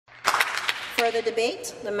Further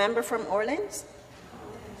debate? The member from Orleans.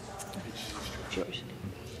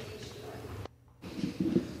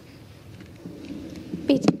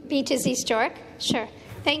 Beaches East York. Sure.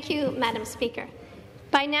 Thank you, Madam Speaker.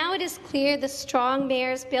 By now it is clear the Strong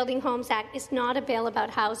Mayors Building Homes Act is not a bill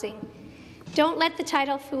about housing. Don't let the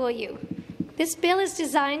title fool you. This bill is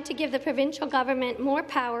designed to give the provincial government more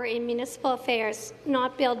power in municipal affairs,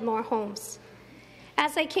 not build more homes.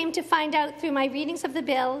 As I came to find out through my readings of the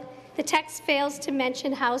bill, the text fails to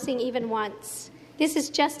mention housing even once. This is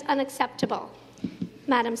just unacceptable,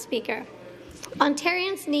 Madam Speaker.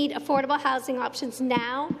 Ontarians need affordable housing options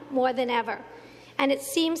now more than ever, and it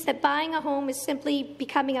seems that buying a home is simply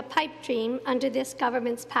becoming a pipe dream under this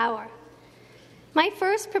government's power. My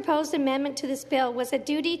first proposed amendment to this bill was a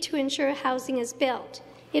duty to ensure housing is built.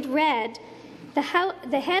 It read, the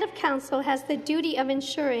head of council has the duty of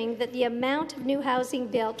ensuring that the amount of new housing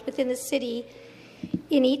built within the city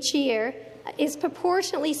in each year is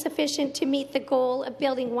proportionately sufficient to meet the goal of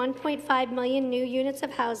building 1.5 million new units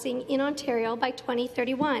of housing in Ontario by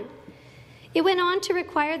 2031. It went on to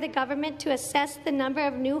require the government to assess the number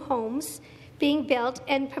of new homes being built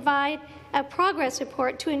and provide a progress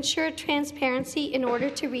report to ensure transparency in order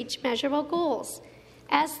to reach measurable goals.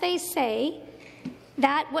 As they say,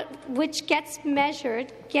 that which gets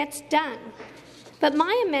measured gets done. But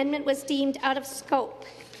my amendment was deemed out of scope.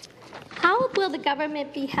 How will the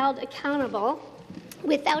government be held accountable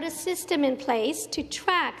without a system in place to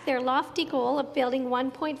track their lofty goal of building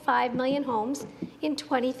 1.5 million homes in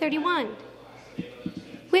 2031?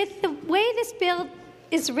 With the way this bill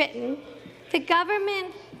is written, the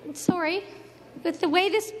government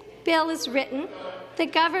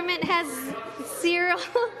has zero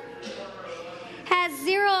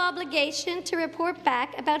obligation to report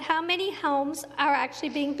back about how many homes are actually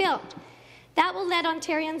being built. That will let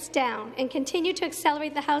Ontarians down and continue to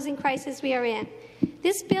accelerate the housing crisis we are in.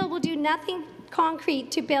 This bill will do nothing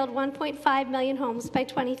concrete to build 1.5 million homes by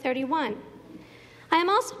 2031. I am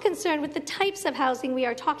also concerned with the types of housing we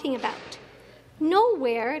are talking about.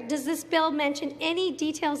 Nowhere does this bill mention any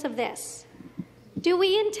details of this. Do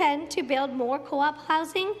we intend to build more co-op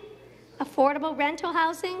housing, affordable rental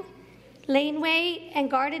housing, laneway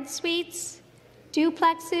and garden suites,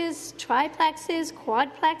 duplexes, triplexes,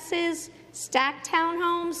 quadplexes, stacked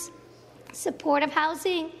townhomes, supportive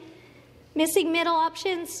housing, missing middle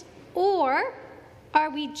options, or are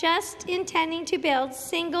we just intending to build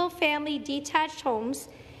single-family detached homes,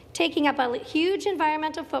 taking up a huge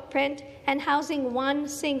environmental footprint and housing one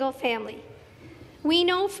single family? We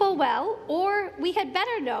know full well, or we had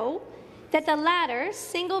better know, that the latter,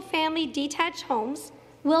 single-family detached homes,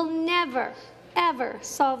 will never, ever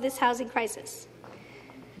solve this housing crisis.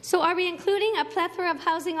 So are we including a plethora of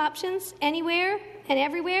housing options anywhere and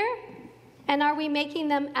everywhere? And are we making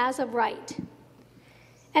them as of right?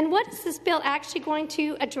 And what is this bill actually going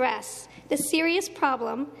to address? The serious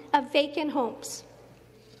problem of vacant homes.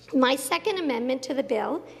 My second amendment to the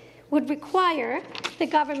bill would require the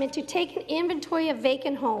government to take an inventory of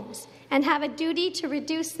vacant homes and have a duty to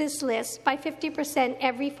reduce this list by 50%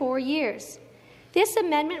 every 4 years. This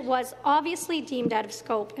amendment was obviously deemed out of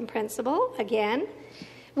scope and principle, again.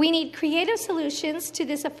 We need creative solutions to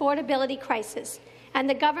this affordability crisis, and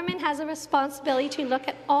the government has a responsibility to look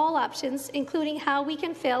at all options, including how we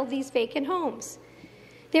can fill these vacant homes.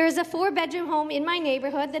 There is a 4-bedroom home in my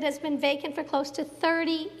neighbourhood that has been vacant for close to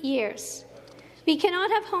 30 years. We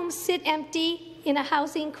cannot have homes sit empty in a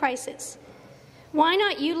housing crisis. Why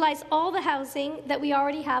not utilize all the housing that we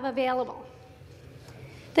already have available?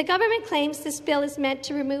 The government claims this bill is meant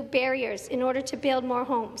to remove barriers in order to build more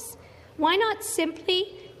homes. Why not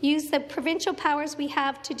simply use the provincial powers we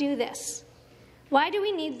have to do this? Why do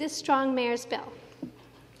we need this strong mayor's bill?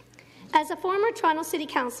 As a former Toronto City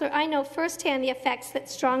Councillor, I know firsthand the effects that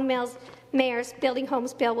strong mayor's building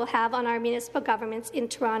homes bill will have on our municipal governments in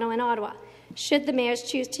Toronto and Ottawa, should the mayors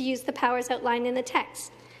choose to use the powers outlined in the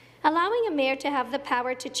text. Allowing a mayor to have the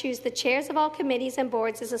power to choose the chairs of all committees and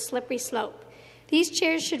boards is a slippery slope. These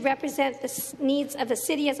chairs should represent the needs of the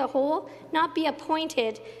city as a whole, not be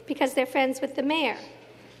appointed because they're friends with the mayor.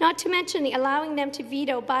 Not to mention allowing them to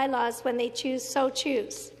veto bylaws when they choose.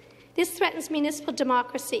 This threatens municipal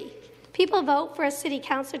democracy. People vote for a city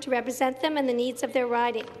councillor to represent them and the needs of their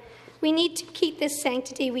riding. We need to keep this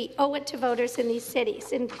sanctity. We owe it to voters in these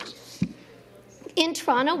cities. In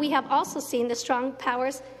Toronto, we have also seen the strong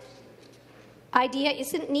powers idea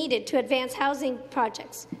isn't needed to advance housing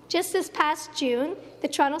projects. Just this past June, the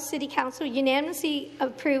Toronto City Council unanimously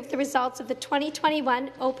approved the results of the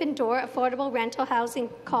 2021 Open Door Affordable Rental Housing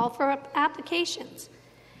Call for applications.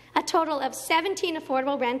 A total of 17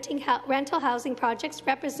 affordable rental housing projects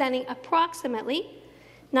representing approximately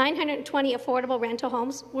 920 affordable rental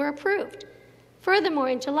homes were approved. Furthermore,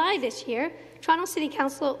 in July this year, Toronto City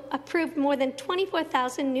Council approved more than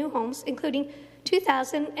 24,000 new homes, including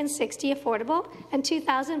 2,060 affordable and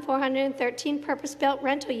 2,413 purpose-built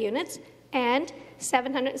rental units and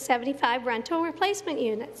 775 rental replacement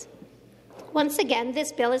units. Once again,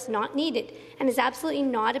 this bill is not needed and is absolutely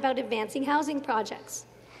not about advancing housing projects.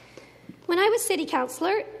 When I was City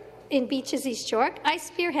Councillor in Beaches, East York, I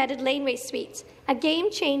spearheaded laneway suites, a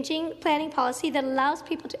game-changing planning policy that allows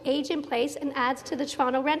people to age in place and adds to the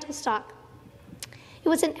Toronto rental stock. It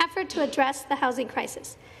was an effort to address the housing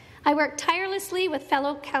crisis. I worked tirelessly with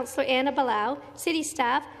fellow Councillor Anna Balau, city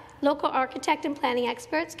staff, local architect and planning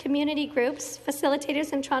experts, community groups,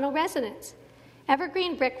 facilitators, and Toronto residents.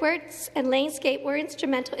 Evergreen brickworks and Lanescape were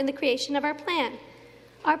instrumental in the creation of our plan.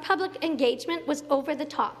 Our public engagement was over the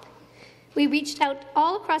top. We reached out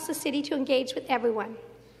all across the city to engage with everyone,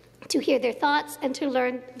 to hear their thoughts and to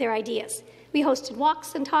learn their ideas. We hosted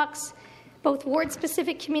walks and talks, both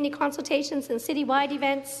ward-specific community consultations and citywide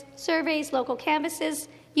events, surveys, local canvasses,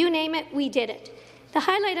 you name it, we did it. The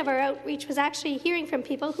highlight of our outreach was actually hearing from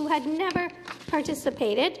people who had never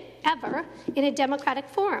participated, ever, in a democratic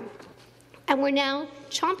forum, and were now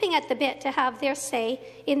chomping at the bit to have their say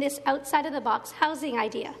in this outside-of-the-box housing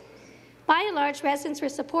idea. By and large, residents were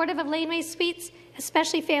supportive of laneway suites,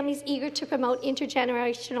 especially families eager to promote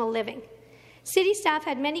intergenerational living. City staff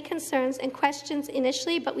had many concerns and questions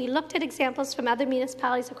initially, but we looked at examples from other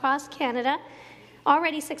municipalities across Canada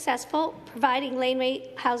already successful providing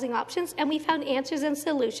laneway housing options, and we found answers and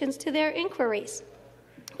solutions to their inquiries.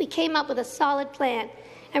 We came up with a solid plan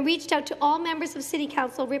and reached out to all members of City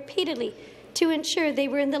Council repeatedly to ensure they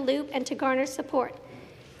were in the loop and to garner support.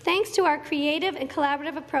 Thanks to our creative and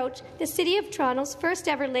collaborative approach, the City of Toronto's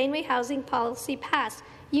first-ever laneway housing policy passed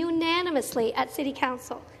unanimously at City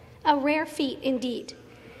Council, a rare feat indeed.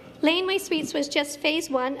 Laneway Suites was just phase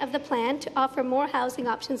one of the plan to offer more housing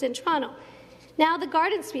options in Toronto. Now the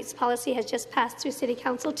Garden Suites policy has just passed through City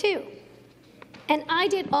Council too. And I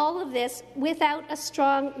did all of this without a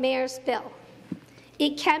strong mayor's bill.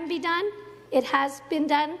 It can be done, it has been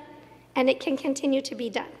done, and it can continue to be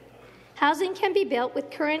done. Housing can be built with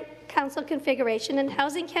current council configuration, and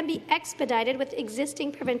housing can be expedited with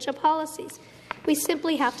existing provincial policies. We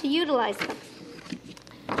simply have to utilize them.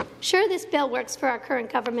 Sure, this bill works for our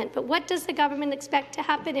current government, but what does the government expect to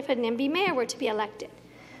happen if a NIMBY mayor were to be elected?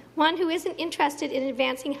 One who isn't interested in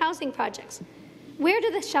advancing housing projects. Where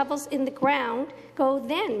do the shovels in the ground go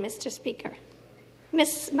then, Mr. Speaker?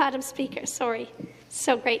 Madam Speaker, sorry.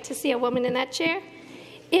 So great to see a woman in that chair.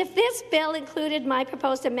 If this bill included my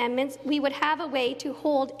proposed amendments, we would have a way to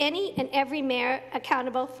hold any and every mayor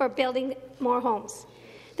accountable for building more homes.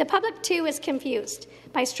 The public, too, is confused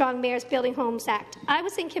by Strong Mayors Building Homes Act. I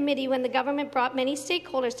was in committee when the government brought many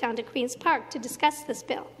stakeholders down to Queen's Park to discuss this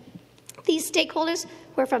bill. These stakeholders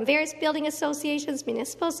were from various building associations,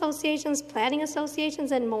 municipal associations, planning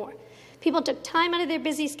associations, and more. People took time out of their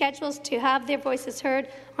busy schedules to have their voices heard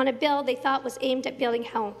on a bill they thought was aimed at building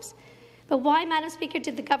homes. But why, Madam Speaker,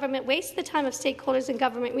 did the government waste the time of stakeholders and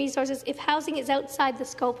government resources if housing is outside the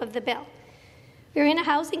scope of the bill? We're in a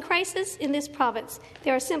housing crisis in this province.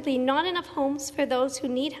 There are simply not enough homes for those who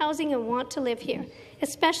need housing and want to live here,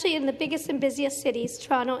 especially in the biggest and busiest cities,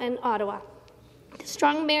 Toronto and Ottawa. The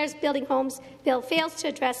Strong Mayors Building Homes bill fails to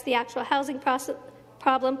address the actual housing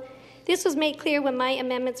problem. This was made clear when my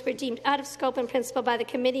amendments were deemed out of scope and principle by the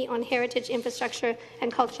Committee on Heritage, Infrastructure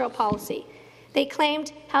and Cultural Policy. They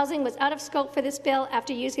claimed housing was out of scope for this bill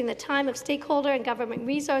after using the time of stakeholder and government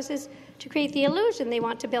resources to create the illusion they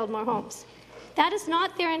want to build more homes. That is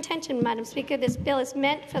not their intention, Madam Speaker. This bill is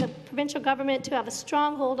meant for the provincial government to have a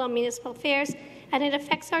strong hold on municipal affairs, and it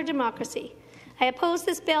affects our democracy. I oppose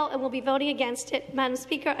this bill and will be voting against it. Madam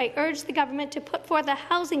Speaker, I urge the government to put forth a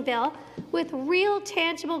housing bill with real,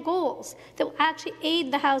 tangible goals that will actually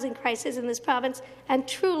aid the housing crisis in this province and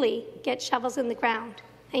truly get shovels in the ground.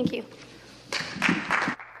 Thank you.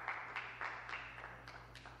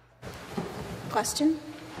 Question?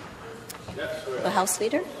 The House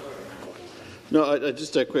Leader. No, I was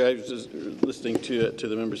just listening to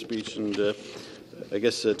the member's speech, and I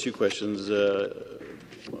guess two questions.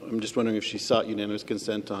 I'm just wondering if she sought unanimous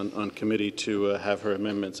consent on committee to have her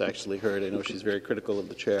amendments actually heard. I know she's very critical of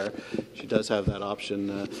the chair. She does have that option,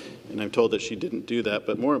 and I'm told that she didn't do that.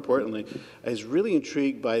 But more importantly, I was really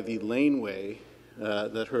intrigued by the laneway,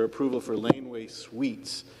 that her approval for laneway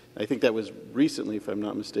suites. I think that was recently, if I'm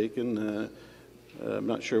not mistaken, I'm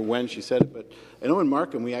not sure when she said it, but I know in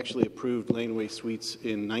Markham we actually approved laneway suites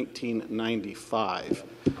in 1995,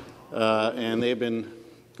 and they've been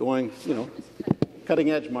going,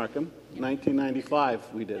 cutting edge Markham.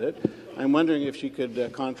 1995 we did it. I'm wondering if she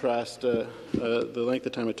could contrast the length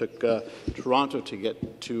of time it took Toronto to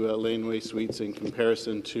get to laneway suites in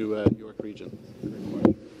comparison to York Region.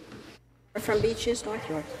 From Beaches, North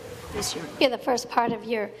York. East York. Yeah, the first part of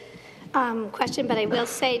your question, but I will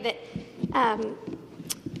say that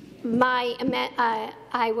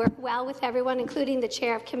I work well with everyone, including the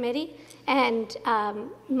chair of committee, and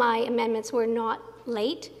my amendments were not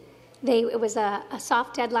late. It was a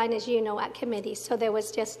soft deadline, as you know, at committee, so there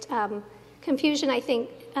was just confusion, I think,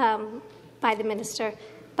 by the minister,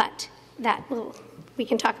 but we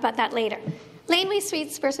can talk about that later. Laneway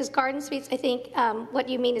suites versus garden suites, I think what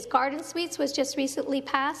you mean is garden suites was just recently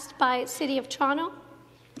passed by City of Toronto.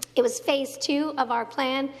 It was phase 2 of our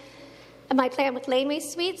plan, my plan with laneway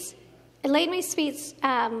suites. And laneway suites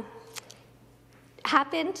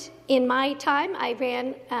happened in my time. I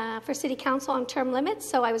ran for City Council on term limits,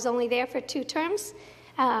 so I was only there for 2 terms,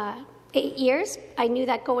 8 years. I knew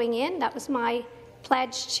that going in. That was my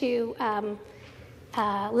pledge to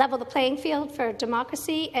level the playing field for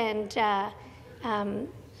democracy and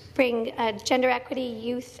bring gender equity,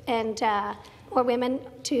 youth, and more women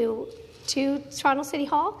to Toronto City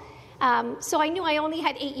Hall. So I knew I only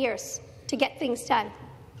had 8 years to get things done.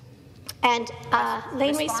 And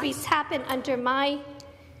laneway suites happened under my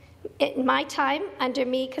time, under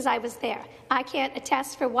me, because I was there. I can't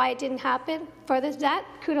attest for why it didn't happen. Further to that,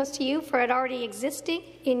 kudos to you for it already existing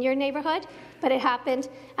in your neighbourhood, but it happened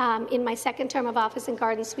in my 2nd term of office in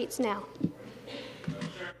garden suites now.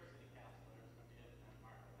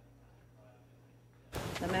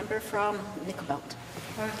 The member from Nickelbelt.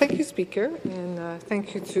 Thank you, Speaker, and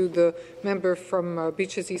thank you to the member from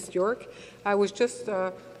Beaches East York. I was just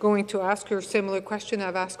going to ask her a similar question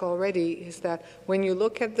I've asked already, is that when you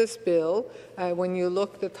look at this bill,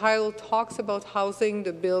 the title talks about housing,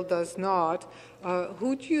 the bill does not.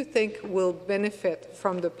 Who do you think will benefit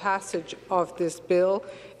from the passage of this bill,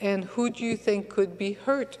 and who do you think could be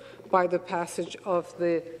hurt by the passage of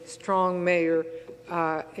the Strong Mayor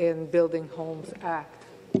and Building Homes Act?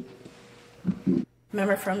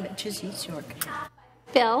 Member from Beaches East York.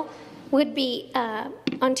 Bill would be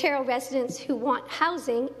Ontario residents who want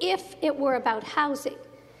housing if it were about housing,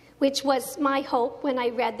 which was my hope when I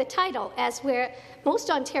read the title, as where most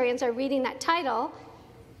Ontarians are reading that title,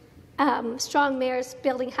 Strong Mayor's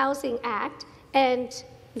Building Housing Act, and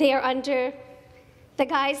they are under the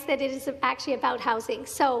guise that it is actually about housing.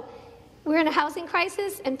 So we're in a housing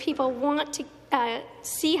crisis, and people want to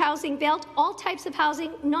see housing built, all types of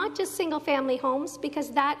housing, not just single-family homes, because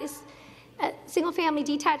that is single-family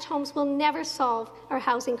detached homes will never solve our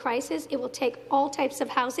housing crisis. It will take all types of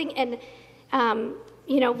housing, and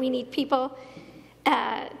we need people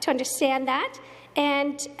to understand that.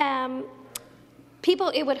 And people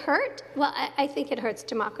it would hurt. Well, I think it hurts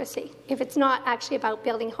democracy if it's not actually about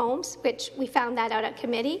building homes, which we found that out at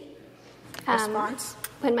committee. Response?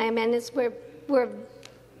 When my amendments were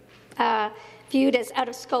viewed as out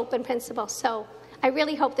of scope and principle. So I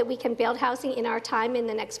really hope that we can build housing in our time in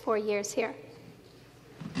the next 4 years here.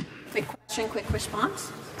 Quick question, quick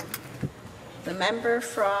response. The member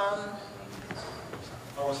from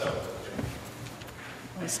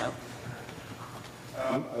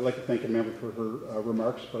I'd like to thank the member for her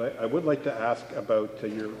remarks, but I would like to ask about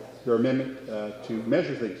your amendment to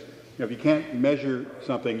measure things. If you can't measure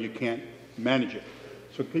something, you can't manage it.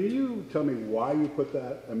 So can you tell me why you put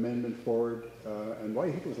that amendment forward and why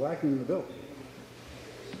you think it was lacking in the bill?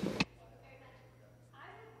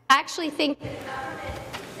 I actually think the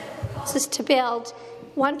government is to build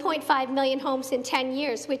 1.5 million homes in 10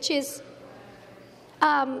 years, which is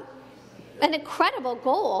an incredible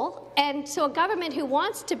goal. And so a government who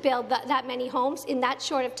wants to build that many homes in that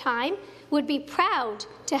short of time would be proud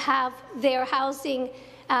to have their housing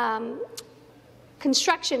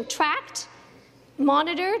construction tracked,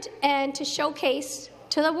 monitored, and to showcase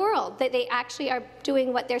to the world that they actually are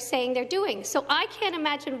doing what they're saying they're doing. So I can't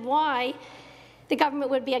imagine why the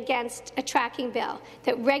government would be against a tracking bill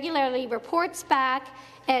that regularly reports back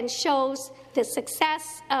and shows the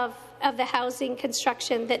success of the housing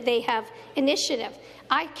construction that they have initiative.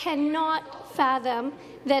 I cannot fathom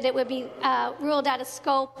that it would be ruled out of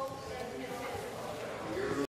scope